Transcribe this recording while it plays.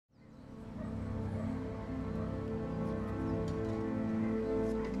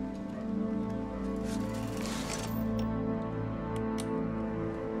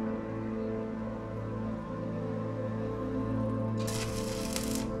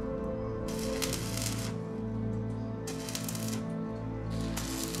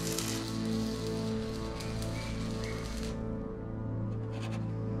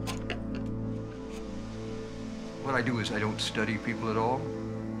What I do is I don't study people at all.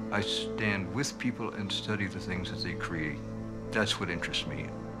 I stand with people and study the things that they create. That's what interests me.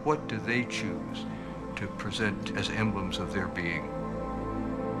 What do they choose to present as emblems of their being?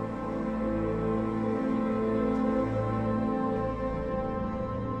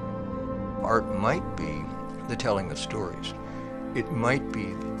 Art might be the telling of stories. It might be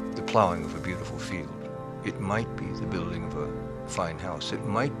the plowing of a beautiful field. It might be the building of a fine house. It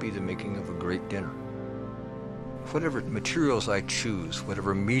might be the making of a great dinner. Whatever materials I choose,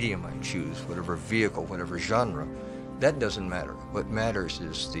 whatever medium I choose, whatever vehicle, whatever genre, that doesn't matter. What matters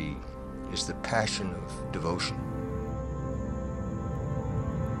is the passion of devotion.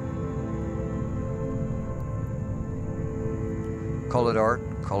 Call it art,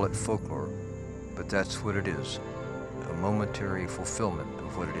 call it folklore, but that's what it is, a momentary fulfillment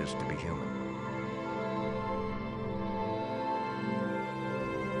of what it is to be human.